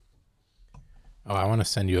Oh, I want to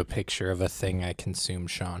send you a picture of a thing I consume,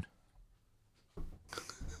 Sean.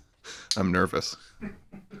 I'm nervous.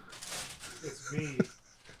 It's me.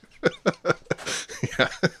 Yeah.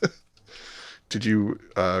 Did you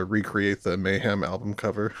recreate the Mayhem album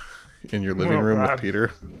cover in your living room with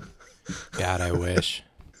Peter? God, I wish.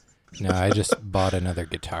 No, I just bought another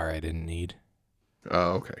guitar I didn't need.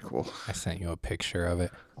 Oh, okay, cool. I sent you a picture of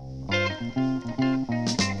it.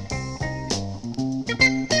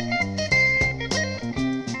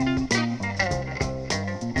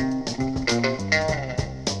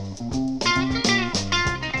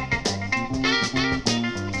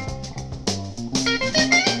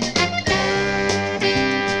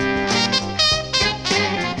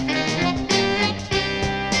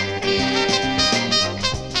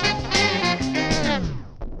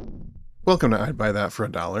 Welcome to I'd Buy That for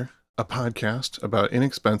 $1, a podcast about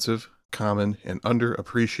inexpensive, common, and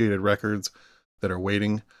underappreciated records that are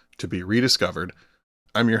waiting to be rediscovered.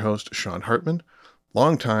 I'm your host, Sean Hartman,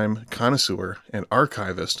 longtime connoisseur and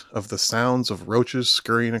archivist of the sounds of roaches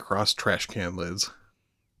scurrying across trash can lids.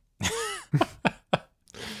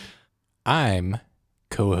 I'm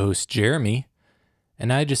co-host Jeremy,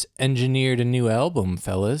 and I just engineered a new album,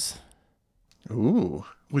 fellas. Ooh,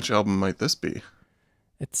 which album might this be?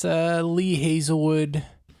 It's a Lee Hazelwood,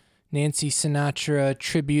 Nancy Sinatra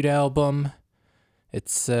tribute album.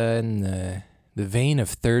 It's in the vein of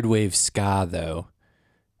third wave ska, though,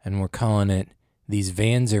 and we're calling it "These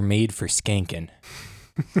Vans Are Made for Skankin'."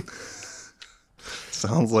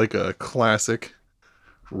 Sounds like a classic,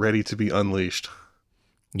 ready to be unleashed.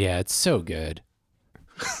 Yeah, it's so good.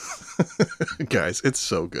 Guys, it's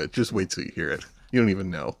so good. Just wait till you hear it. You don't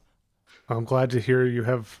even know. I'm glad to hear you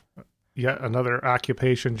have yet another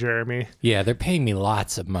occupation, Jeremy. Yeah, they're paying me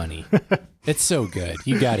lots of money. It's so good.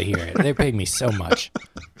 You got to hear it. They're paying me so much.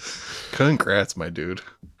 Congrats, my dude.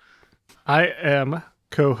 I am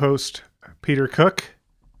co-host Peter Cook,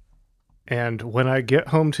 and when I get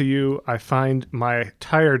home to you, I find my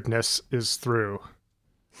tiredness is through.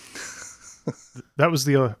 That was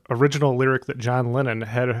the original lyric that John Lennon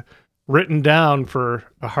had written down for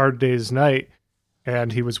A Hard Day's Night,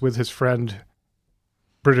 and he was with his friend,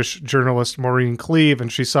 British journalist Maureen Cleave,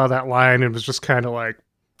 and she saw that line and was just kind of like,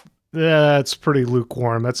 that's pretty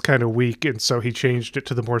lukewarm. That's kind of weak. And so he changed it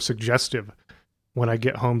to the more suggestive. When I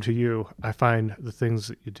get home to you, I find the things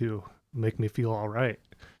that you do make me feel all right.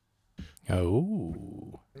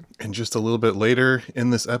 Oh. And just a little bit later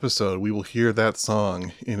in this episode, we will hear that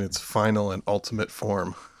song in its final and ultimate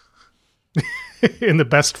form. In the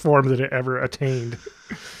best form that it ever attained.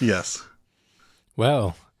 Yes.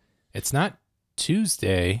 Well, it's not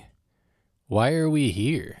Tuesday. Why are we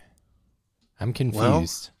here? I'm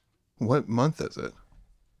confused. Well, what month is it?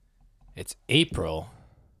 It's April.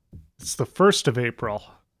 It's the 1st of April.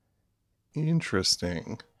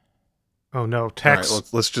 Interesting. Oh no, All text. right,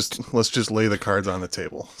 let's just lay the cards on the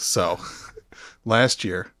table. So, last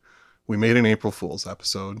year we made an April Fool's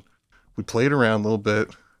episode. We played around a little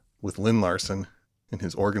bit with Lynn Larson and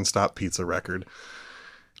his Organ Stop Pizza record.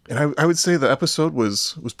 And I would say the episode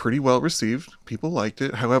was pretty well received. People liked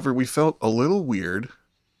it. However, we felt a little weird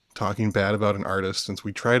talking bad about an artist since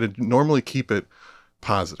we try to normally keep it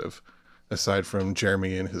positive, aside from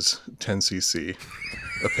Jeremy and his 10cc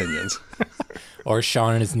opinions. Or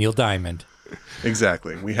Sean and his Neil Diamond.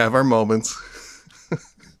 Exactly. We have our moments.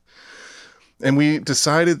 And we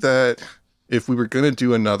decided that if we were going to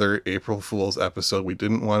do another April Fool's episode, we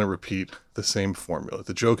didn't want to repeat the same formula.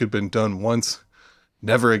 The joke had been done once,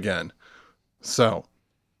 never again. So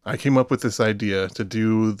I came up with this idea to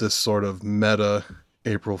do this sort of meta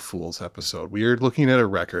April Fool's episode. We are looking at a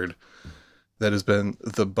record that has been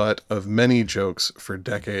the butt of many jokes for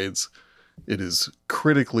decades. It is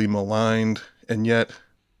critically maligned, and yet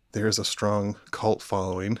there is a strong cult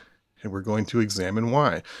following, and we're going to examine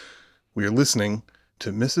why. We are listening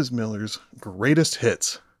to Mrs. Miller's Greatest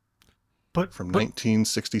Hits from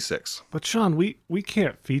 1966. But Sean, we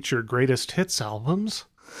can't feature greatest hits albums.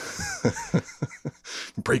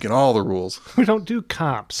 Breaking all the rules. We don't do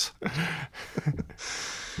comps.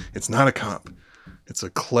 It's not a comp. It's a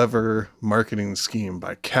clever marketing scheme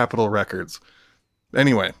by Capitol Records.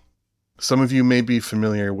 Anyway, some of you may be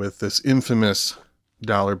familiar with this infamous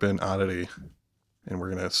dollar bin oddity, and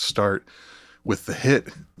we're going to start with the hit.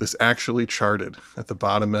 This actually charted at the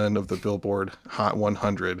bottom end of the Billboard Hot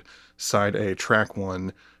 100, Side A, Track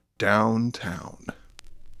 1, Downtown.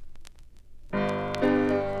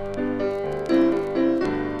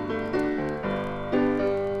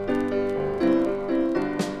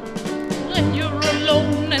 When you're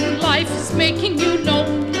alone and life is making you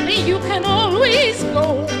lonely, you can always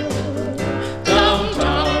go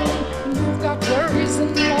downtown. You've got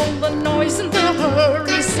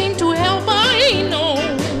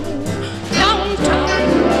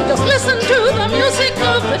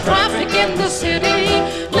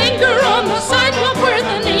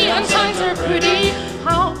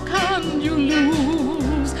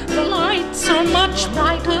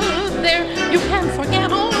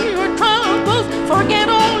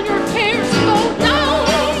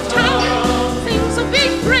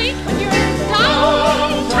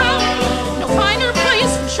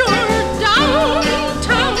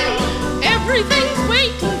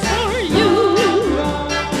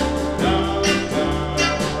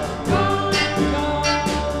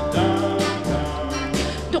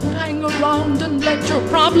around and let your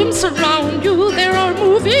problems surround you. There are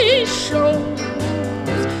movie shows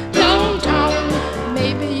downtown.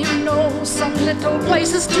 Maybe you know some little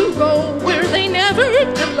places to go where they never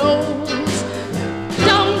close.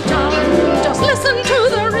 Downtown, just listen to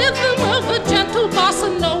the rhythm of a gentle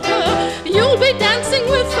bossa nova. You'll be dancing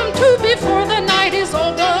with them too before the night is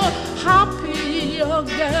over. Happy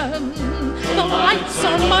again. The lights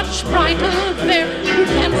are much brighter there. You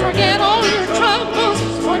can forget all your troubles,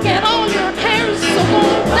 forget all your cares. So go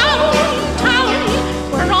downtown,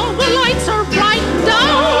 where all the lights are bright.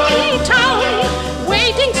 Downtown,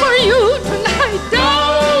 waiting for you tonight.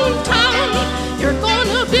 Downtown, you're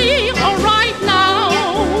gonna be alright now.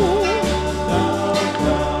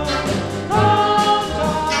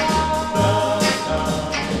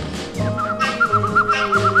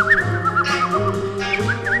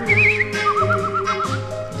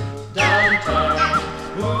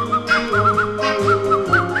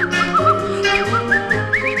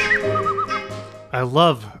 I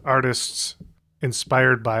love artists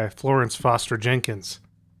inspired by Florence Foster Jenkins.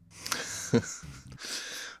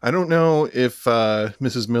 I don't know if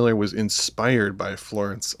Mrs. Miller was inspired by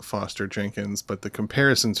Florence Foster Jenkins, but the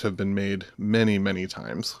comparisons have been made many, many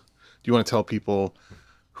times. Do you want to tell people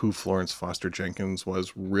who Florence Foster Jenkins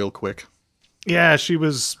was real quick? Yeah, she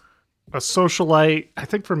was a socialite, I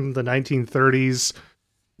think from the 1930s,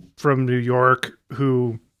 from New York,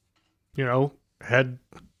 who, you know, had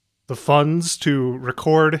the funds to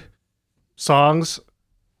record songs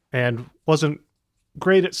and wasn't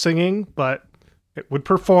great at singing, but it would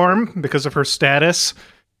perform because of her status.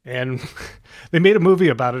 And they made a movie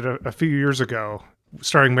about it a few years ago,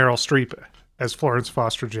 starring Meryl Streep as Florence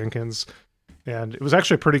Foster Jenkins. And it was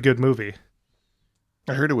actually a pretty good movie.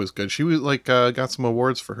 I heard it was good. She was got some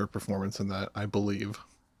awards for her performance in that, I believe.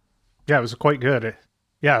 Yeah, it was quite good.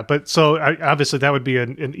 Yeah, but so obviously that would be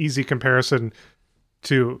an easy comparison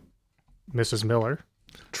to Mrs. Miller.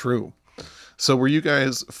 True. So were you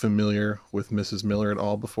guys familiar with Mrs. Miller at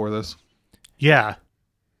all before this? Yeah,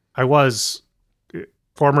 I was.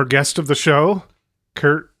 Former guest of the show,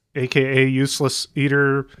 Kurt, a.k.a. Useless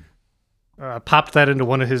Eater, popped that into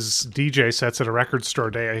one of his DJ sets at a record store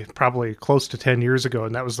day probably close to 10 years ago,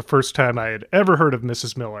 and that was the first time I had ever heard of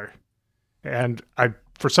Mrs. Miller. And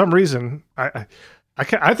for some reason, I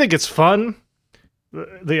think it's fun,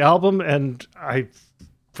 the album, and I,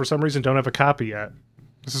 for some reason, don't have a copy yet.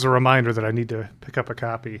 This is a reminder that I need to pick up a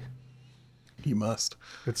copy. You must.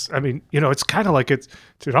 It's kind of like it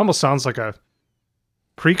almost sounds like a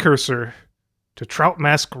precursor to Trout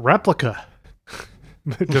Mask Replica.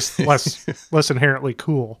 Just less inherently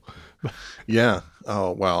cool. Yeah.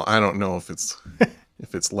 Oh, well, I don't know if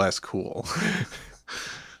it's less cool.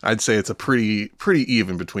 I'd say it's a pretty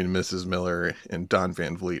even between Mrs. Miller and Don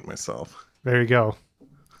Van Vliet myself. There you go.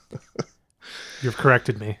 You've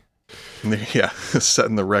corrected me. Yeah,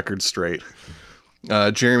 setting the record straight.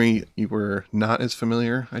 Jeremy, you were not as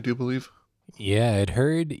familiar, I do believe. Yeah, I'd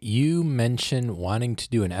heard you mention wanting to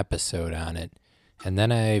do an episode on it, and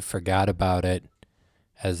then I forgot about it,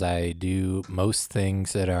 as I do most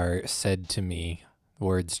things that are said to me.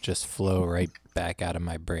 Words just flow right back out of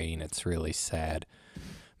my brain. It's really sad.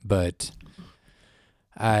 But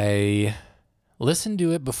I listened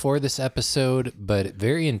to it before this episode, but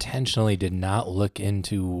very intentionally did not look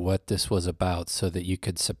into what this was about so that you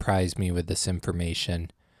could surprise me with this information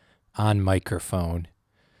on microphone.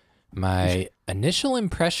 My initial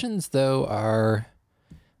impressions, though, are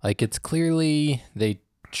like it's clearly they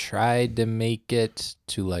tried to make it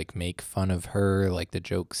to like make fun of her, like the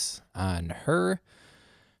jokes on her.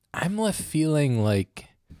 I'm left feeling like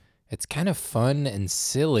it's kind of fun and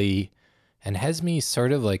silly and has me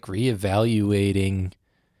sort of like reevaluating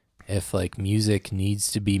if like music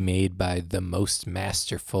needs to be made by the most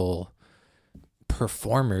masterful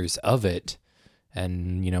performers of it.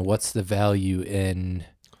 And, you know, what's the value in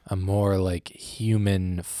a more like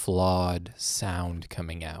human flawed sound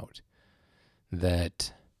coming out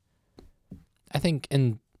that I think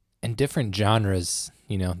in different genres,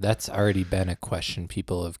 you know, that's already been a question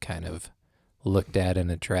people have kind of looked at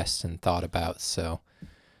and addressed and thought about. So,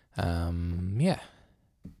 yeah.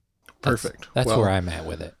 Perfect. That's where I'm at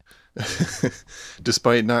with it.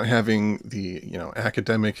 Despite not having the, you know,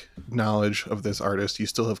 academic knowledge of this artist, you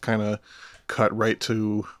still have kind of cut right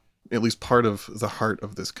to at least part of the heart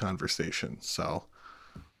of this conversation. So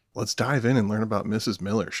let's dive in and learn about Mrs.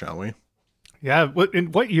 Miller, shall we? Yeah.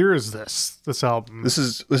 What year is this album? This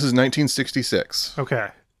is 1966. Okay.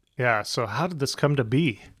 Yeah. So how did this come to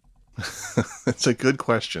be? That's a good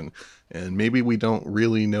question. And maybe we don't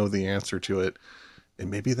really know the answer to it. And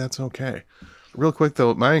maybe that's okay. Real quick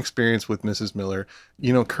though, my experience with Mrs. Miller,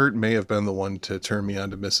 Kurt may have been the one to turn me on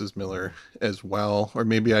to Mrs. Miller as well, or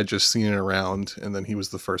maybe I just seen it around and then he was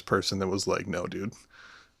the first person that was like, no, dude,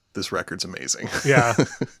 this record's amazing. Yeah.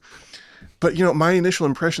 But, my initial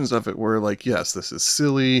impressions of it were like, yes, this is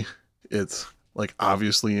silly. It's like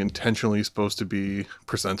obviously intentionally supposed to be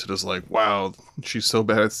presented as like, wow, she's so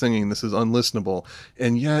bad at singing. This is unlistenable.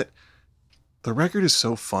 And yet the record is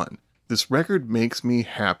so fun. This record makes me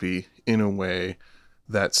happy in a way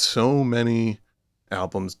that so many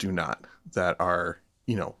albums do not, that are,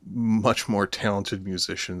 much more talented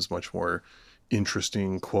musicians, much more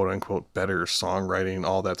interesting, quote unquote, better songwriting,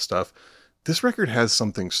 all that stuff. This record has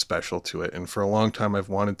something special to it. And for a long time, I've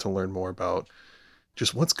wanted to learn more about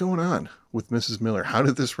just what's going on with Mrs. Miller. How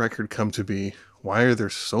did this record come to be? Why are there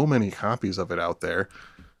so many copies of it out there?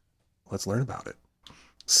 Let's learn about it.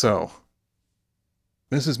 So,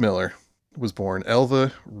 Mrs. Miller was born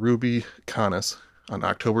Elva Ruby Canas on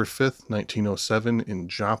October 5th, 1907 in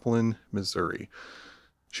Joplin, Missouri.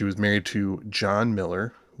 She was married to John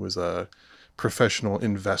Miller, who was a professional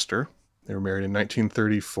investor. They were married in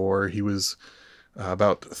 1934. He was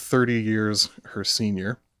about 30 years her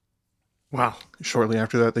senior. Wow. Shortly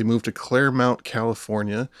after that, they moved to Claremont,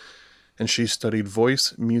 California, and she studied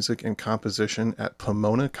voice, music, and composition at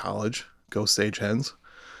Pomona College. Go Sage Hens.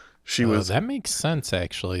 That makes sense,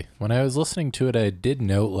 actually. When I was listening to it, I did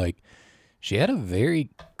note, like, she had a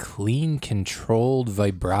very clean, controlled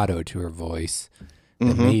vibrato to her voice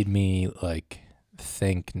that made me, like,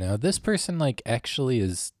 think, no, this person, like, actually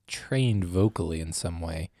is trained vocally in some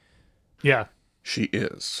way. Yeah. She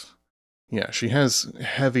is. Yeah, she has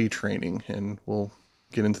heavy training, and we'll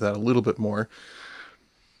get into that a little bit more.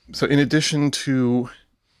 So in addition to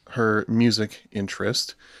her music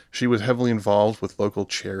interest, she was heavily involved with local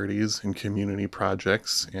charities and community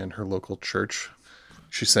projects and her local church.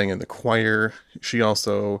 She sang in the choir. She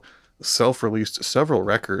also self-released several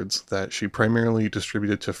records that she primarily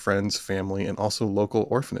distributed to friends, family, and also local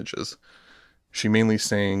orphanages. She mainly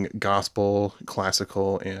sang gospel,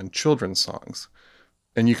 classical, and children's songs.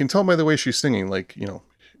 And you can tell by the way she's singing, like,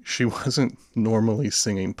 she wasn't normally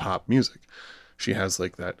singing pop music. She has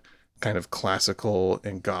like that kind of classical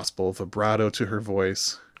and gospel vibrato to her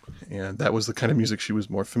voice. And that was the kind of music she was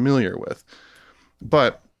more familiar with.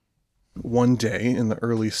 But one day in the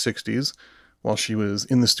early 60s, while she was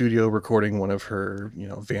in the studio recording one of her,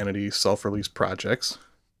 vanity self-release projects,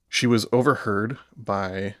 she was overheard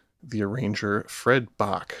by the arranger Fred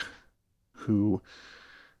Bach, who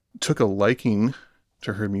took a liking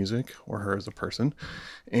to her music, or her as a person,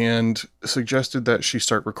 and suggested that she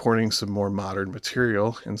start recording some more modern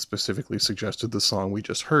material, and specifically suggested the song we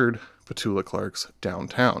just heard, Petula Clark's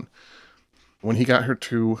Downtown. When he got her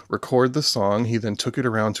to record the song, he then took it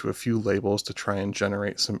around to a few labels to try and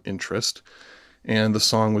generate some interest, and the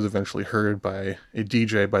song was eventually heard by a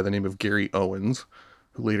DJ by the name of Gary Owens,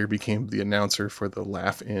 who later became the announcer for the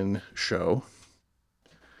Laugh-In show.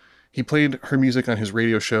 He played her music on his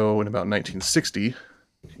radio show in about 1960,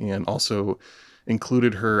 and also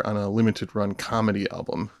included her on a limited run comedy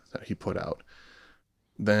album that he put out.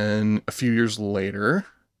 Then a few years later,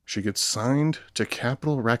 she gets signed to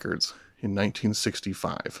Capitol Records in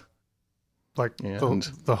 1965. Like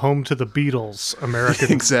the home to the Beatles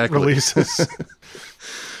American exactly. releases.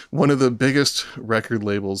 One of the biggest record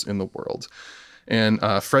labels in the world. And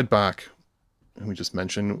Fred Bach, who we just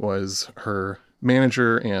mentioned, was her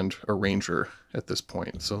manager and arranger at this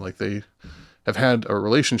point. So like they have had a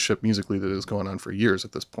relationship musically that is going on for years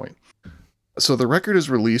at this point. So the record is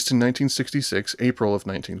released in 1966, April of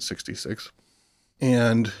 1966,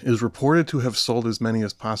 and is reported to have sold as many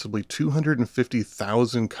as possibly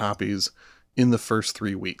 250,000 copies in the first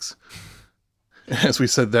 3 weeks. As we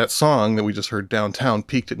said, that song that we just heard, Downtown,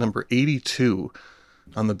 peaked at number 82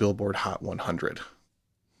 on the Billboard Hot 100.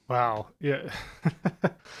 Wow. Yeah.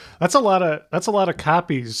 That's a lot of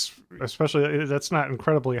copies, especially that's not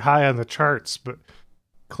incredibly high on the charts, but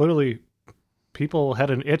clearly people had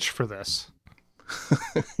an itch for this.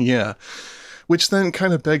 Yeah. Which then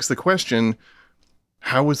kind of begs the question,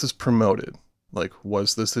 how was this promoted? Like,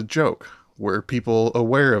 was this a joke? Were people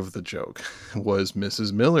aware of the joke? Was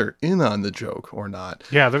Mrs. Miller in on the joke or not?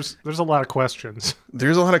 Yeah, there's a lot of questions.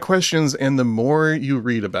 There's a lot of questions, and the more you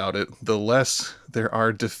read about it, the less there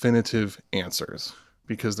are definitive answers,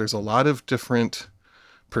 because there's a lot of different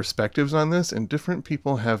perspectives on this, and different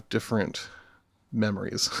people have different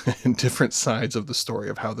memories and different sides of the story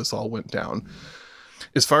of how this all went down.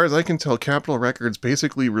 As far as I can tell, Capitol Records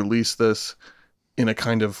basically released this in a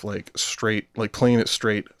kind of like straight, like playing it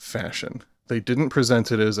straight fashion. They didn't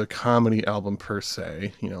present it as a comedy album per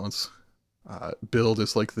se. It's billed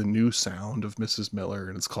as like the new sound of Mrs. Miller,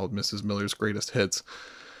 and it's called Mrs. Miller's Greatest Hits.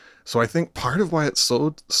 So I think part of why it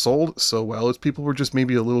sold so well is people were just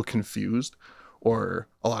maybe a little confused, or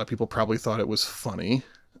a lot of people probably thought it was funny,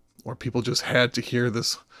 or people just had to hear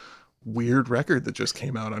this weird record that just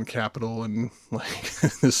came out on Capitol, and like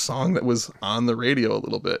this song that was on the radio a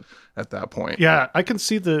little bit at that point. Yeah, I can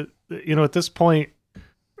see at this point,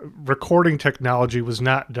 recording technology was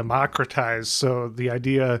not democratized. So the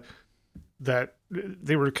idea that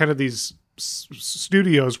they were kind of these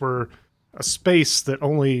studios were a space that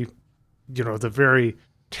only, the very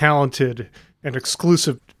talented and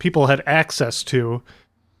exclusive people had access to.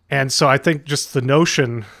 And so I think just the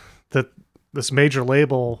notion that this major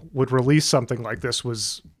label would release something like this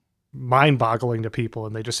was mind-boggling to people,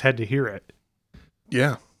 and they just had to hear it.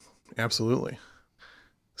 Yeah, absolutely.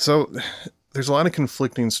 So there's a lot of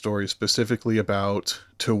conflicting stories specifically about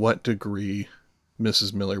to what degree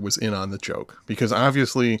Mrs. Miller was in on the joke, because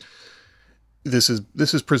obviously this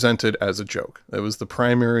is presented as a joke. That was the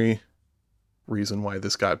primary reason why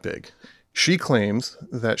this got big. She claims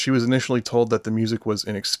that she was initially told that the music was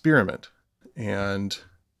an experiment, and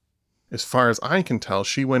as far as I can tell,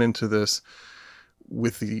 she went into this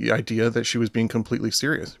with the idea that she was being completely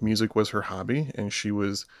serious. Music was her hobby, and she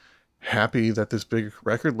was happy that this big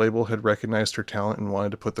record label had recognized her talent and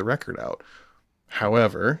wanted to put the record out.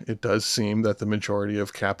 However, it does seem that the majority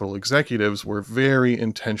of Capitol executives were very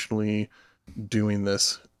intentionally doing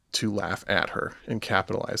this to laugh at her and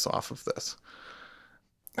capitalize off of this.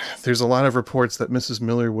 There's a lot of reports that Mrs.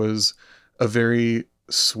 Miller was a very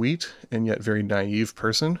sweet and yet very naive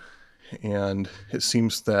person, and it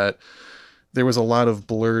seems that there was a lot of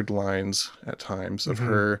blurred lines at times of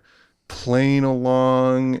her playing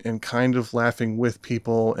along and kind of laughing with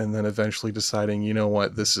people, and then eventually deciding, you know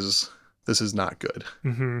what, this is not good.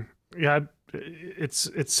 Mm-hmm. Yeah,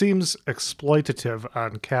 it seems exploitative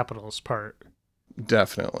on Capitol's part.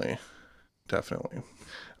 Definitely.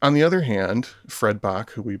 On the other hand, Fred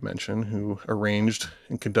Bach, who we mentioned, who arranged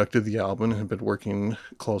and conducted the album and had been working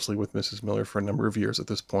closely with Mrs. Miller for a number of years at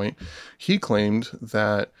this point, he claimed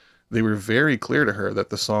that they were very clear to her that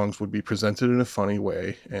the songs would be presented in a funny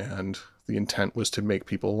way, and the intent was to make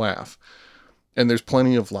people laugh. And there's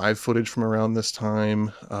plenty of live footage from around this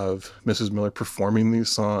time of Mrs. Miller performing these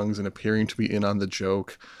songs and appearing to be in on the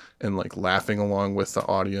joke and like laughing along with the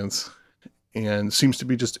audience, and seems to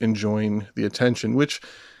be just enjoying the attention, which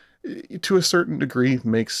to a certain degree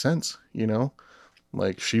makes sense,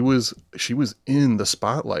 like she was in the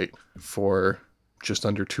spotlight for just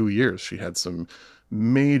under 2 years. She had some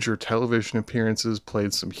major television appearances,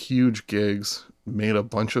 played some huge gigs, made a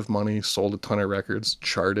bunch of money, sold a ton of records,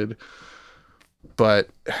 charted. But,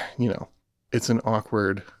 it's an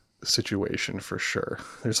awkward situation for sure.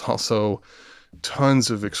 There's also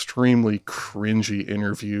tons of extremely cringy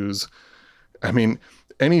interviews. I mean,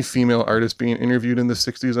 any female artist being interviewed in the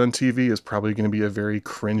 60s on TV is probably going to be a very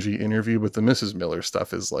cringy interview, but the Mrs. Miller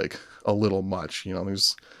stuff is like a little much.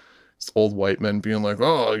 There's old white men being like,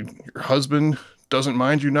 oh, your husband doesn't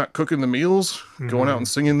mind you not cooking the meals, going out and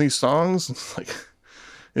singing these songs. It's like,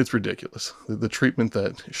 it's ridiculous. The treatment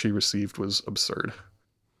that she received was absurd.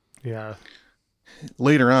 Yeah.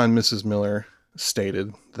 Later on, Mrs. Miller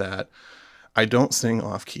stated that I don't sing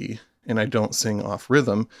off key and I don't sing off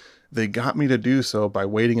rhythm. They got me to do so by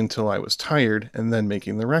waiting until I was tired and then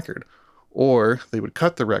making the record. Or they would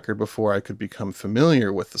cut the record before I could become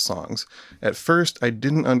familiar with the songs. At first, I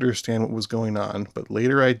didn't understand what was going on, but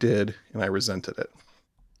later I did, and I resented it.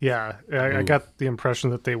 Yeah, I got the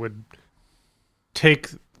impression that they would take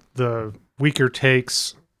the weaker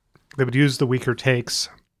takes, they would use the weaker takes,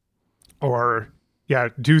 or,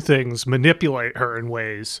 do things, manipulate her in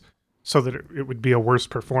ways so that it would be a worse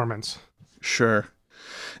performance. Sure.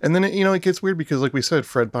 And then, it gets weird because, like we said,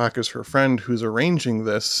 Fred Bach is her friend who's arranging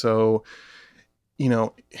this. So,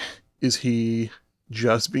 is he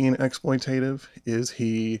just being exploitative? Is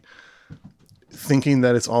he thinking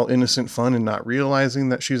that it's all innocent fun and not realizing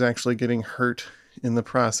that she's actually getting hurt in the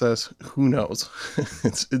process? Who knows?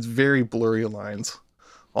 It's very blurry lines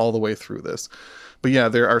all the way through this. But yeah,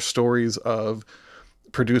 there are stories of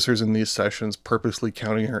producers in these sessions purposely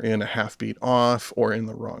counting her in a half beat off or in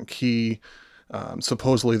the wrong key.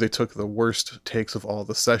 Supposedly they took the worst takes of all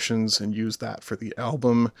the sessions and used that for the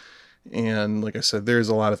album. And like I said, there's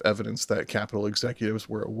a lot of evidence that Capitol executives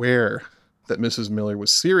were aware that Mrs. Miller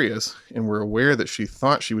was serious and were aware that she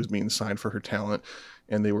thought she was being signed for her talent,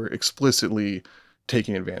 and they were explicitly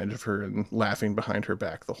taking advantage of her and laughing behind her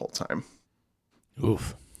back the whole time.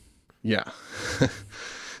 Oof. Yeah.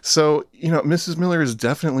 So, Mrs. Miller is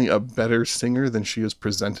definitely a better singer than she is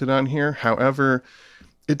presented on here. However,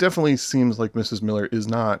 it definitely seems like Mrs. Miller is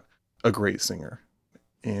not a great singer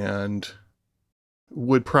and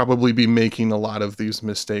would probably be making a lot of these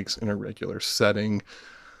mistakes in a regular setting.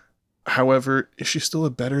 However, is she still a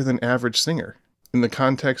better than average singer? In the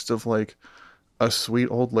context of like a sweet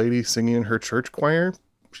old lady singing in her church choir,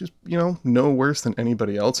 she's, no worse than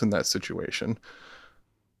anybody else in that situation.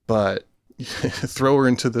 But throw her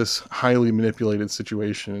into this highly manipulated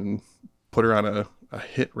situation and put her on a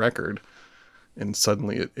hit record, and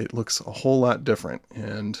suddenly it looks a whole lot different.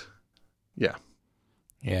 And yeah.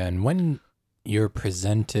 Yeah, and when you're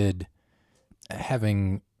presented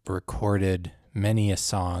having recorded many a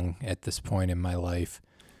song at this point in my life,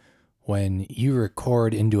 when you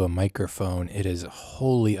record into a microphone, it is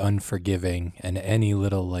wholly unforgiving, and any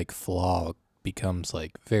little like flaw becomes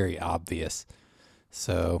like very obvious.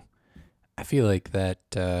 So I feel like that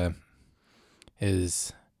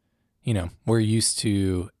is, we're used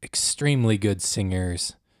to extremely good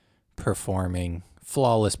singers performing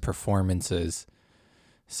flawless performances.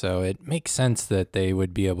 So it makes sense that they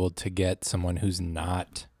would be able to get someone who's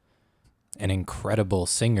not an incredible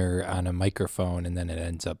singer on a microphone, and then it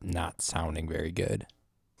ends up not sounding very good.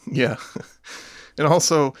 Yeah. And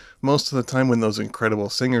also, most of the time when those incredible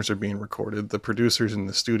singers are being recorded, the producers in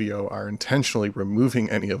the studio are intentionally removing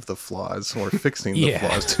any of the flaws or fixing the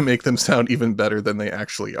flaws to make them sound even better than they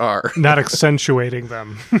actually are. Not accentuating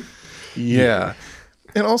them. Yeah.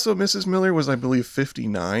 And also, Mrs. Miller was, I believe,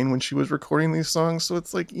 59 when she was recording these songs. So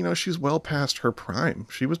it's like, she's well past her prime.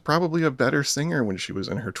 She was probably a better singer when she was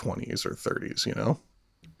in her 20s or 30s,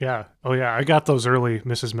 Yeah. Oh, yeah. I got those early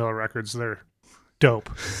Mrs. Miller records. They're dope.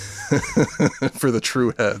 For the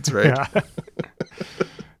true heads, right? Yeah.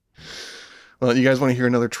 Well, you guys want to hear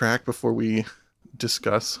another track before we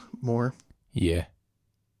discuss more? Yeah.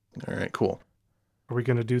 All right, cool. Are we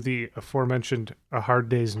going to do the aforementioned A Hard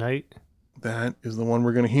Day's Night? That is the one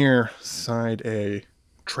we're going to hear. Side A,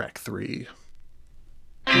 track 3.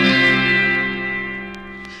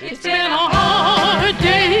 It's been a hard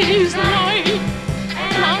day's night,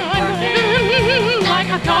 and I'm moving like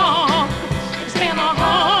a dog. It's been a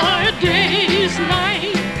hard day's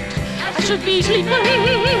night. I should be sleeping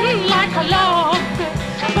like a log.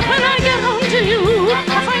 But when I get home to you,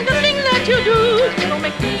 I find the thing that you do, it'll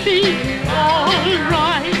make me feel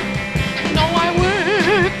alright. I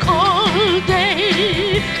work all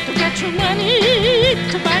day to get your money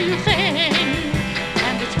to buy you things,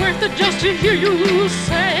 and it's worth it just to hear you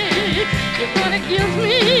say you're gonna give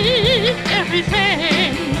me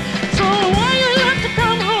everything. So why you have to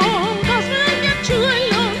come home? 'Cause when I get you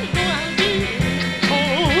alone, you know I'll be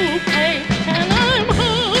okay. And I'm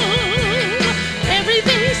home,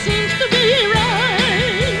 everything seems to be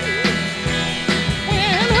right.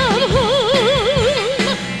 When I'm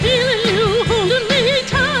home, feeling you holding me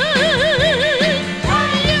tight.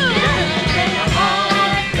 It's been a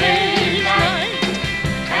hard day's night,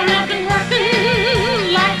 and I've been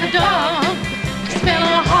working like a dog. It's been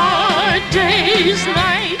a hard day's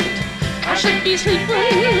night. I should be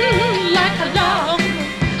sleeping like a log.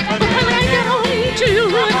 But when I get home to you,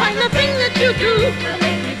 I find the thing that you do will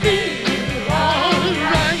make me feel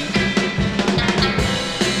alright.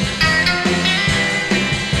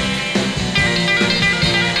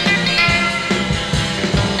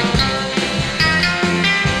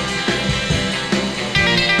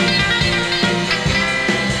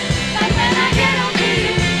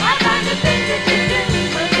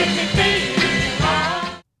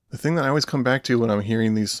 The thing that I always come back to when I'm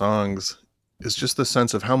hearing these songs is just the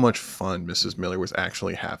sense of how much fun Mrs. Miller was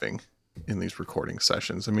actually having in these recording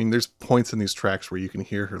sessions. I mean, there's points in these tracks where you can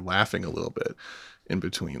hear her laughing a little bit in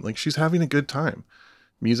between. Like, she's having a good time.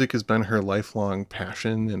 Music has been her lifelong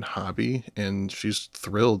passion and hobby, and she's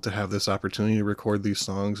thrilled to have this opportunity to record these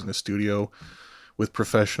songs in a studio with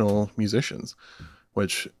professional musicians.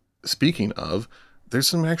 Which, speaking of, there's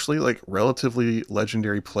some actually like relatively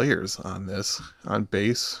legendary players on this. On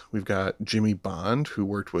bass, we've got Jimmy Bond, who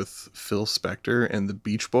worked with Phil Spector and the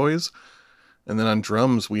Beach Boys. And then on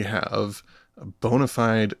drums, we have a bona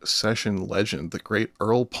fide session legend. The great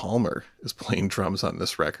Earl Palmer is playing drums on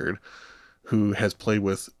this record, who has played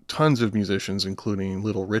with tons of musicians, including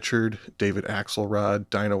Little Richard, David Axelrod,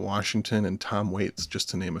 Dinah Washington, and Tom Waits, just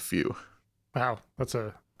to name a few. Wow, that's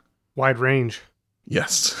a wide range.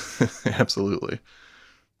 Yes, absolutely.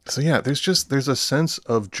 So yeah, there's a sense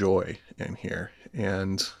of joy in here.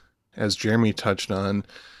 And as Jeremy touched on,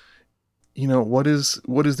 what is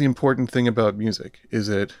the important thing about music? Is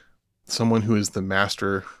it someone who is the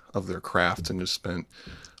master of their craft and has spent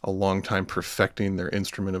a long time perfecting their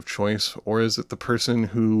instrument of choice? Or is it the person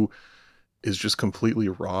who is just completely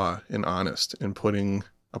raw and honest and putting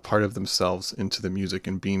a part of themselves into the music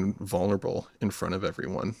and being vulnerable in front of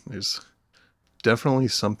everyone. There's definitely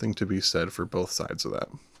something to be said for both sides of that.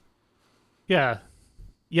 Yeah.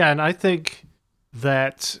 Yeah, and I think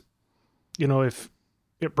that, if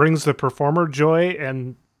it brings the performer joy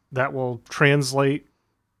and that will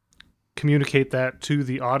communicate that to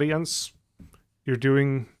the audience, you're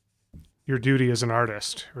doing your duty as an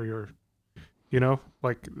artist, or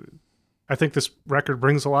I think this record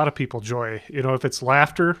brings a lot of people joy. If it's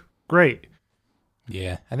laughter, great.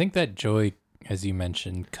 Yeah, I think that joy, as you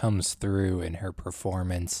mentioned, comes through in her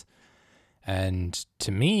performance, and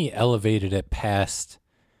to me, elevated it past.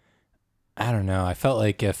 I don't know. I felt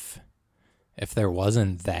like if there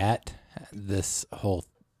wasn't that, this whole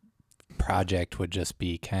project would just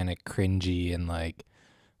be kind of cringy and like,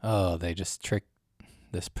 oh, they just tricked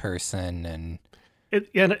this person, and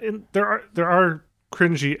there are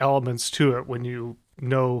cringy elements to it when you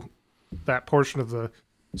know that portion of the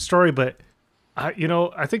story, but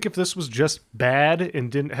I think if this was just bad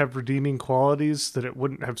and didn't have redeeming qualities, that it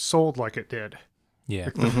wouldn't have sold like it did. yeah,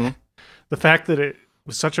 The fact that it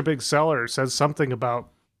was such a big seller says something about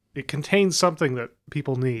it contains something that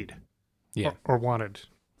people need, yeah. or wanted.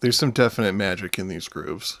 There's some definite magic in these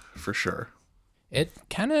grooves, for sure. It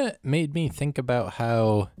kind of made me think about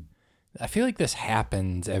how I feel like this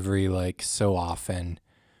happens every so often,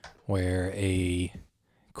 where a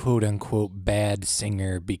quote unquote bad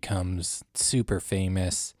singer becomes super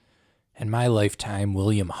famous. In my lifetime,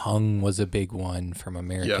 William Hung was a big one from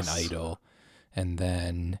American Idol. And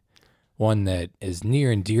then one that is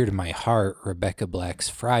near and dear to my heart, Rebecca Black's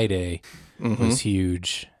Friday, was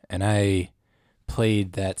huge. And I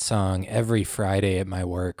played that song every Friday at my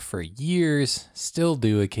work for years, still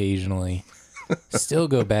do occasionally, still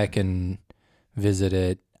go back and visit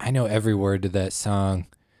it. I know every word to that song,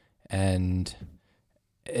 and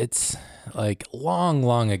it's like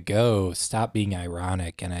long ago stopped being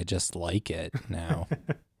ironic, and I just like it now.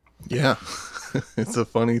 Yeah, it's a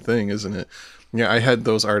funny thing, isn't it? Yeah, I had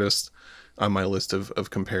those artists on my list of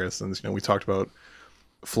comparisons. We talked about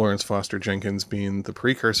Florence Foster Jenkins being the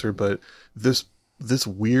precursor, but this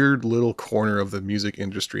weird little corner of the music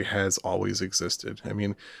industry has always existed. I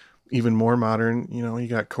mean, even more modern, you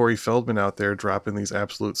got Corey Feldman out there dropping these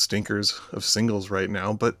absolute stinkers of singles right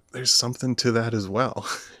now, but there's something to that as well.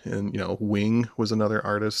 And, Wing was another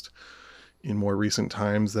artist in more recent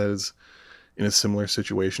times that is in a similar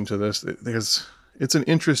situation to this. It's an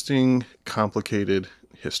interesting, complicated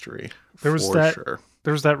history. There was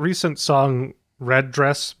that recent song, Red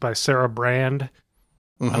Dress by Sarah Brand.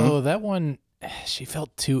 Oh, that one, she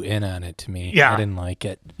felt too in on it to me. Yeah. I didn't like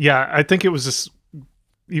it. Yeah, I think it was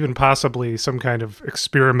even possibly some kind of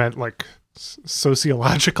experiment, like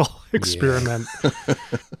sociological experiment.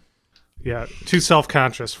 Yeah, too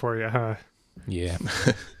self-conscious for you, huh? Yeah.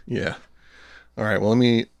 Yeah. All right, well, let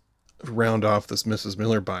me round off this Mrs.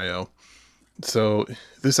 Miller bio. So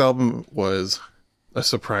this album was a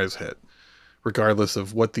surprise hit. Regardless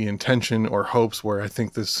of what the intention or hopes were, I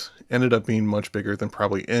think this ended up being much bigger than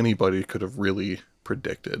probably anybody could have really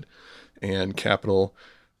predicted. And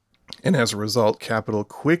as a result, Capitol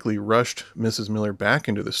quickly rushed Mrs. Miller back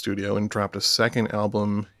into the studio and dropped a second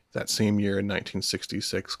album that same year in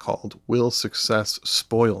 1966 called Will Success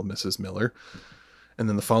Spoil Mrs. Miller? And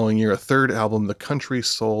then the following year, a third album, The Country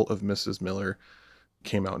Soul of Mrs. Miller,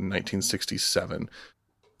 came out in 1967.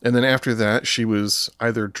 And then after that, she was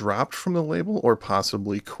either dropped from the label or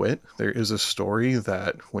possibly quit. There is a story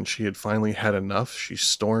that when she had finally had enough, she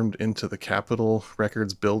stormed into the Capitol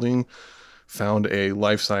Records building, found a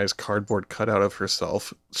life-size cardboard cutout of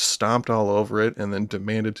herself, stomped all over it, and then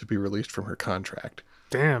demanded to be released from her contract.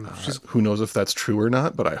 Damn. Who knows if that's true or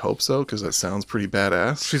not, but I hope so, because that sounds pretty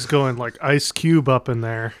badass. She's going like Ice Cube up in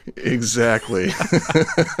there. Exactly.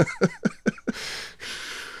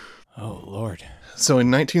 Oh, Lord. So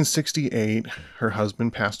in 1968, her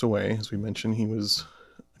husband passed away. As we mentioned, he was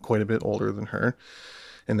quite a bit older than her.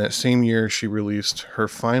 And that same year, she released her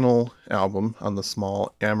final album on the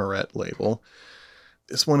small Amoret label.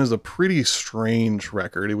 This one is a pretty strange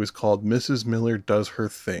record. It was called Mrs. Miller Does Her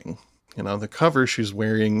Thing. And on the cover, she's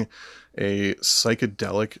wearing a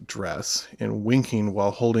psychedelic dress and winking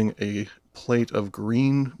while holding a plate of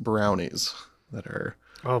green brownies that are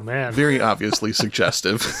very obviously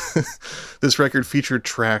suggestive. This record featured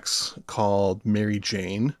tracks called Mary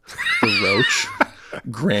Jane, The Roach,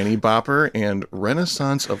 Granny Bopper, and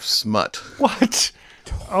Renaissance of Smut. What?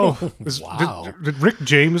 Oh, wow. Did Rick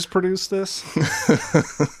James produce this?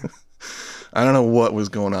 I don't know what was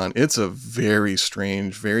going on. It's a very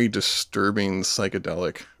strange, very disturbing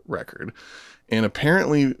psychedelic record. And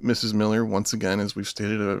apparently, Mrs. Miller, once again, as we've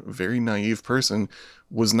stated, a very naive person,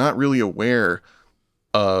 was not really aware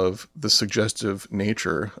of the suggestive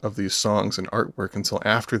nature of these songs and artwork until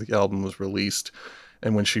after the album was released.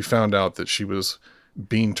 And when she found out that she was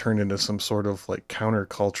being turned into some sort of like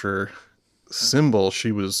counterculture symbol,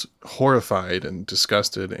 she was horrified and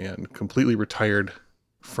disgusted and completely retired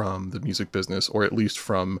from the music business, or at least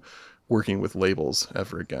from working with labels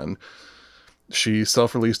ever again. She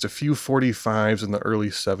self-released a few 45s in the early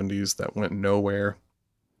 70s that went nowhere.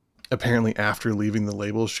 Apparently, after leaving the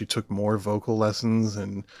label, she took more vocal lessons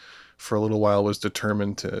and for a little while was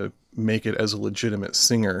determined to make it as a legitimate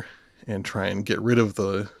singer and try and get rid of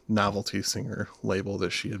the novelty singer label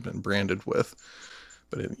that she had been branded with.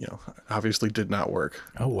 But it, obviously did not work.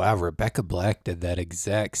 Oh, wow. Rebecca Black did that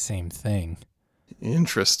exact same thing.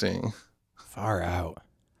 Interesting. Far out.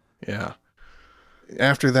 Yeah.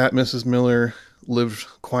 After that, Mrs. Miller lived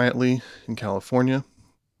quietly in California,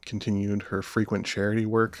 continued her frequent charity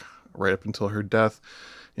work right up until her death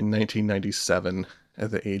in 1997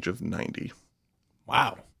 at the age of 90.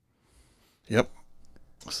 Wow. Yep.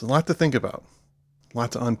 It's a lot to think about, a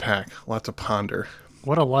lot to unpack, a lot to ponder.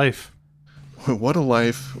 What a life. What a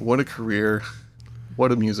life, what a career,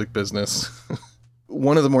 what a music business.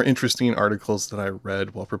 One of the more interesting articles that I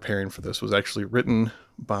read while preparing for this was actually written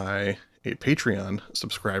by a Patreon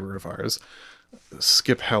subscriber of ours.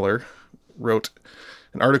 Skip Heller wrote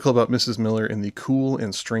an article about Mrs. Miller in the Cool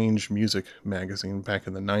and Strange Music magazine back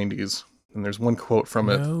in the 90s. And there's one quote from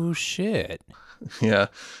it. No shit. Yeah,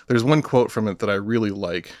 there's one quote from it that I really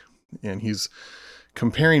like. And he's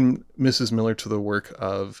comparing Mrs. Miller to the work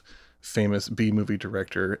of famous B-movie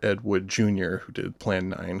director Ed Wood Jr., who did Plan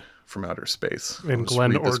 9 from Outer Space. And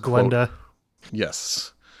Glenda or Glenda. Quote.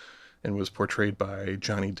 Yes. And was portrayed by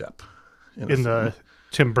Johnny Depp. In the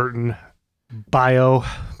Tim Burton bio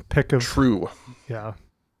pic of... True. Yeah.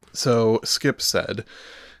 So Skip said,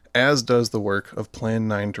 as does the work of Plan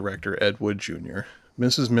 9 director Ed Wood Jr.,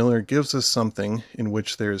 Mrs. Miller gives us something in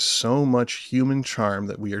which there is so much human charm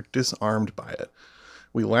that we are disarmed by it.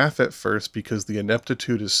 We laugh at first because the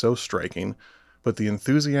ineptitude is so striking, but the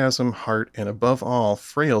enthusiasm, heart, and above all,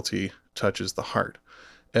 frailty touches the heart.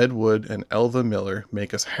 Ed Wood and Elva Miller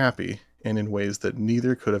make us happy, and in ways that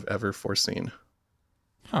neither could have ever foreseen.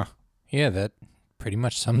 Huh. Yeah, that pretty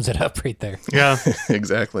much sums it up right there. Yeah.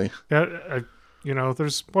 Exactly. Yeah.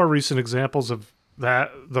 There's more recent examples of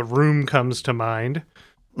that. The Room comes to mind.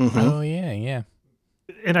 Mm-hmm. Oh, yeah.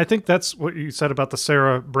 And I think that's what you said about the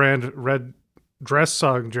Sarah Brand Red Dress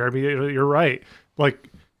song, Jeremy. You're right. Like,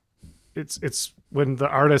 it's when the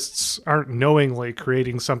artists aren't knowingly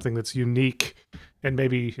creating something that's unique and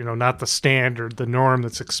maybe, not the standard, the norm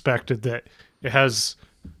that's expected, that it has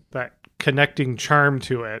that connecting charm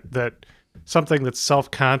to it that something that's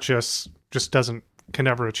self-conscious just can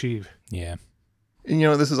never achieve. Yeah. And,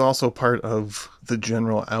 this is also part of the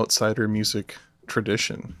general outsider music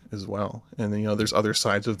tradition as well. And then, there's other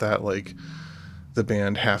sides of that, like the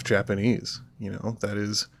band Half Japanese, that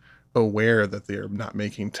is aware that they're not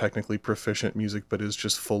making technically proficient music, but is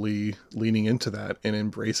just fully leaning into that and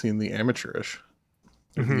embracing the amateurish,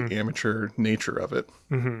 the amateur nature of it.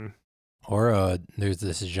 Mm-hmm. Or there's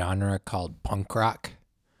this genre called punk rock.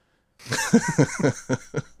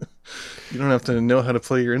 You don't have to know how to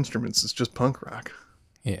play your instruments. It's just punk rock.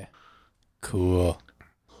 Yeah. Cool.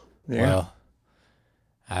 Yeah. Well,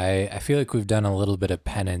 I feel like we've done a little bit of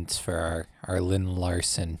penance for our Lynn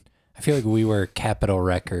Larson. I feel like we were Capitol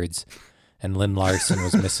Records and Lynn Larson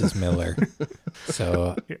was Mrs. Miller.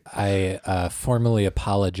 So I formally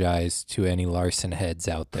apologize to any Larson heads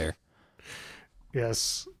out there.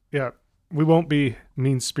 Yes. Yeah. We won't be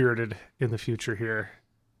mean-spirited in the future here.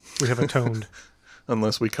 We have atoned.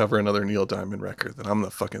 Unless we cover another Neil Diamond record, then I'm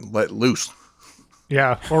gonna fucking let loose.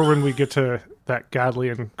 Yeah. Or when we get to that Godley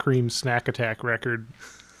and Cream Snack Attack record,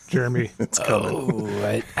 Jeremy. It's coming. Oh,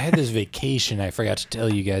 I had this vacation I forgot to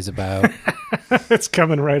tell you guys about. It's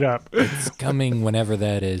coming right up. It's coming whenever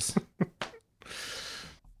that is.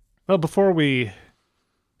 Well, before we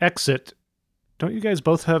exit, don't you guys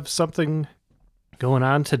both have something going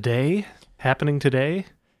on today? Happening today?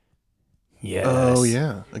 Yes. Oh,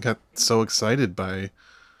 yeah. I got so excited by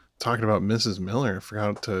talking about Mrs. Miller. I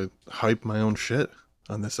forgot to hype my own shit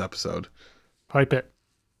on this episode. Pipe it.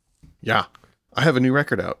 Yeah. I have a new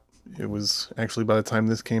record out. It was actually, by the time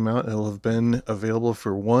this came out, it'll have been available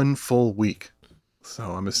for 1 full week. So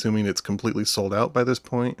I'm assuming it's completely sold out by this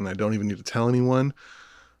point, and I don't even need to tell anyone.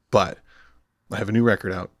 But I have a new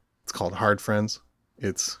record out. It's called Hard Friends.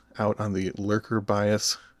 It's out on the Lurker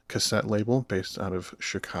Bias cassette label based out of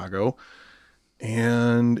Chicago.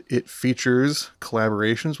 And it features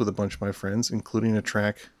collaborations with a bunch of my friends, including a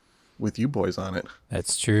track with you boys on it.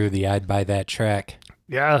 That's true. The I'd Buy That track.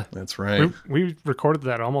 Yeah. That's right. We recorded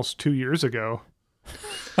that almost 2 years ago.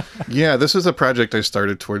 Yeah, this is a project I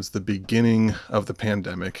started towards the beginning of the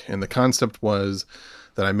pandemic. And the concept was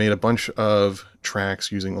that I made a bunch of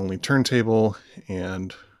tracks using only turntable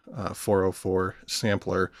and 404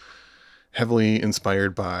 sampler, heavily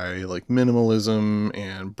inspired by like minimalism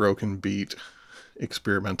and broken beat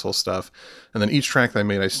experimental stuff. And then each track that I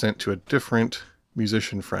made, I sent to a different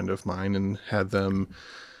musician friend of mine and had them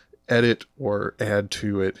edit or add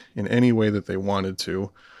to it in any way that they wanted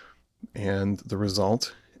to. And the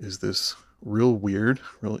result is this real weird,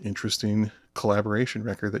 real interesting collaboration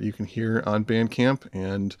record that you can hear on Bandcamp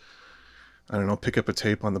and, I don't know, pick up a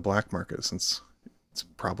tape on the black market, since it's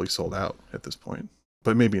probably sold out at this point,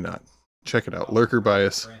 but maybe not. Check it out,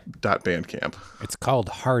 lurkerbias.bandcamp. It's called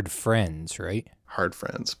Hard Friends, right? Hard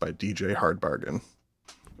Friends by DJ Hard Bargain.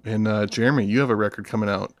 And Jeremy, you have a record coming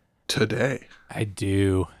out today. I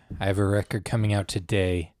do. I have a record coming out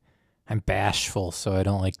today. I'm bashful, so I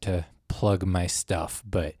don't like to plug my stuff,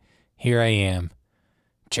 but here I am.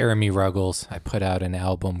 Jeremy Ruggles. I put out an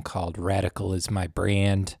album called Radical Is My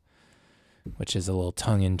Brand, which is a little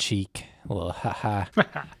tongue-in-cheek, a little haha.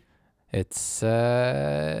 It's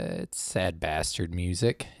sad bastard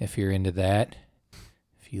music, if you're into that.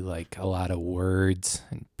 If you like a lot of words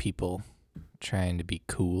and people trying to be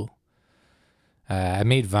cool. I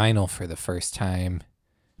made vinyl for the first time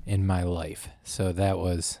in my life, so that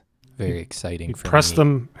was very exciting He for me. pressed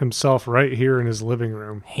them himself right here in his living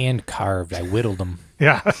room. Hand carved. I whittled them.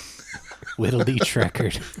 Yeah. Whittled each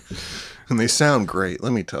record. And they sound great,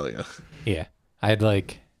 let me tell you. Yeah. I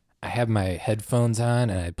have my headphones on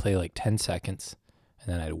and I'd play like 10 seconds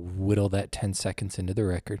and then I'd whittle that 10 seconds into the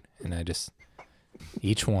record and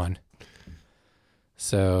each one.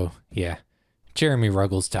 So yeah,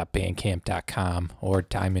 jeremyruggles.bandcamp.com or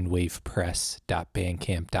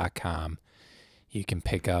diamondwavepress.bandcamp.com. You can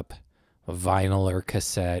pick up a vinyl or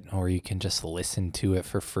cassette, or you can just listen to it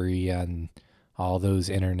for free on all those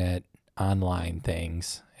internet online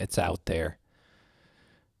things. It's out there.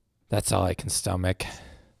 That's all I can stomach.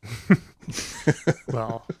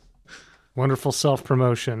 Well, wonderful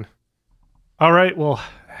self-promotion. All right, well,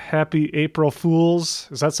 happy April Fools.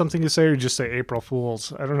 Is that something you say, or you just say April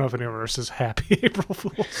Fools? I don't know if anyone ever says happy April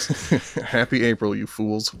Fools. Happy April, you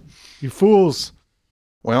fools. You fools.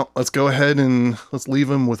 Well, let's go ahead and let's leave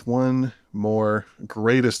him with one more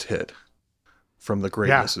greatest hit from the great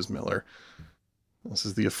Yeah. Mrs. Miller. This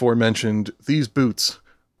is the aforementioned These Boots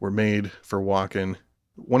Were Made for Walkin'.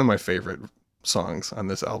 One of my favorite songs on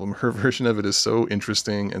this album. Her version of it is so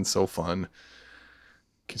interesting and so fun.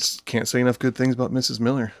 Just can't say enough good things about Mrs.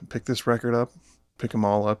 Miller. Pick this record up, pick them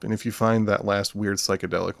all up, and if you find that last weird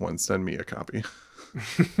psychedelic one, send me a copy.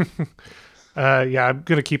 Yeah, I'm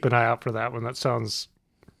going to keep an eye out for that one. That sounds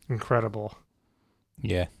incredible.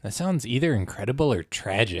 Yeah, that sounds either incredible or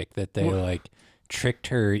tragic that they tricked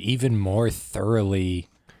her even more thoroughly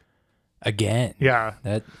again. Yeah,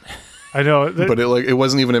 That I know. But it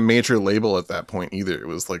wasn't even a major label at that point either. It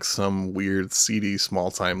was like some weird seedy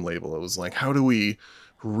small time label. It was like, how do we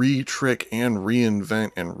re-trick and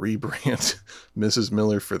reinvent and rebrand Mrs.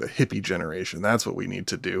 Miller for the hippie generation? That's what we need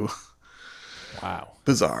to do. wow.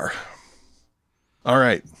 Bizarre. All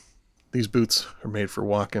right. These boots are made for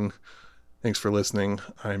walking. Thanks for listening.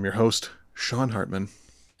 I am your host, Sean Hartman.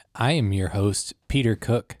 I am your host, Peter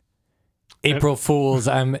Cook. April Fools,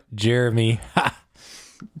 I'm Jeremy. Ha!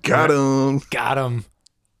 Got him. Got him.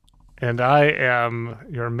 And I am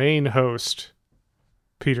your main host,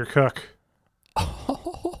 Peter Cook.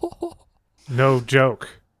 No joke.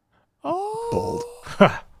 Bold.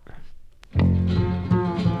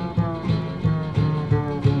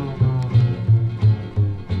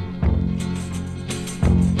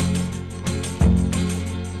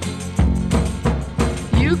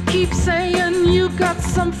 You keep saying you got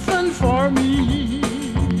something for me,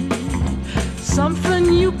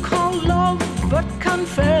 something you call love, but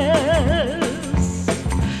confess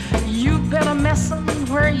you've been a messin'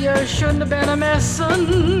 where you shouldn't have been a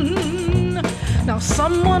messin'. Now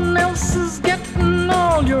someone else is getting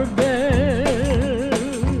all your best.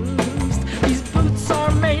 These boots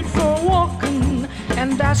are made for walking,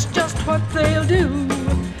 and that's just what they'll do.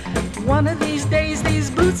 One of these days, these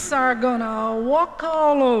boots are gonna walk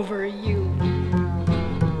all over you.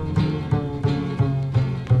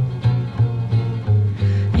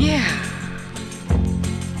 Yeah.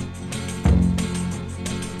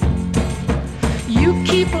 You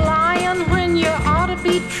keep lying when you ought to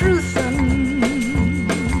be truthin'.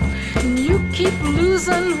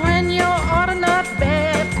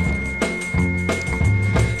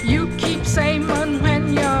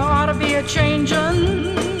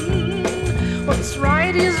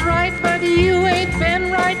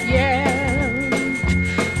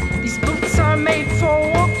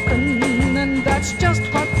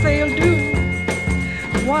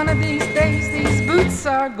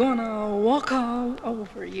 are gonna walk all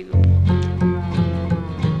over you.